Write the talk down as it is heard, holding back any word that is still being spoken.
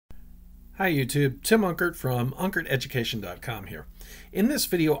Hi YouTube, Tim Unkert from UnkertEducation.com here. In this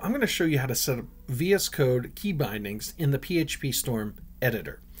video, I'm going to show you how to set up VS Code key bindings in the PhpStorm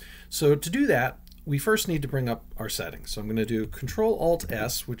editor. So to do that, we first need to bring up our settings. So I'm going to do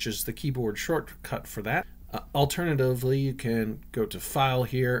Control-Alt-S, which is the keyboard shortcut for that. Alternatively, you can go to File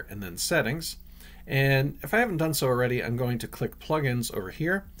here and then Settings. And if I haven't done so already, I'm going to click Plugins over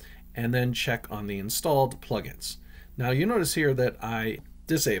here and then check on the installed plugins. Now you notice here that I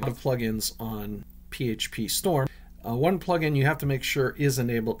disabled plugins on PhpStorm. One plugin you have to make sure is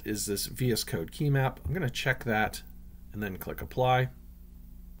enabled is this VS Code key map. I'm going to check that and then click Apply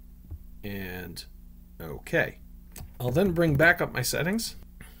and OK. I'll then bring back up my settings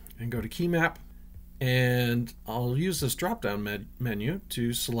and go to key map, and I'll use this drop down menu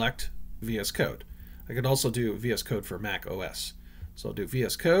to select VS Code. I could also do VS Code for Mac OS. So I'll do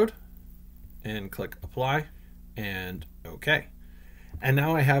VS Code and click Apply and OK. And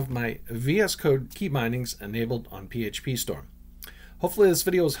now I have my VS Code key bindings enabled on PhpStorm. Hopefully this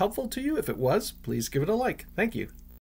video was helpful to you. If it was, please give it a like. Thank you.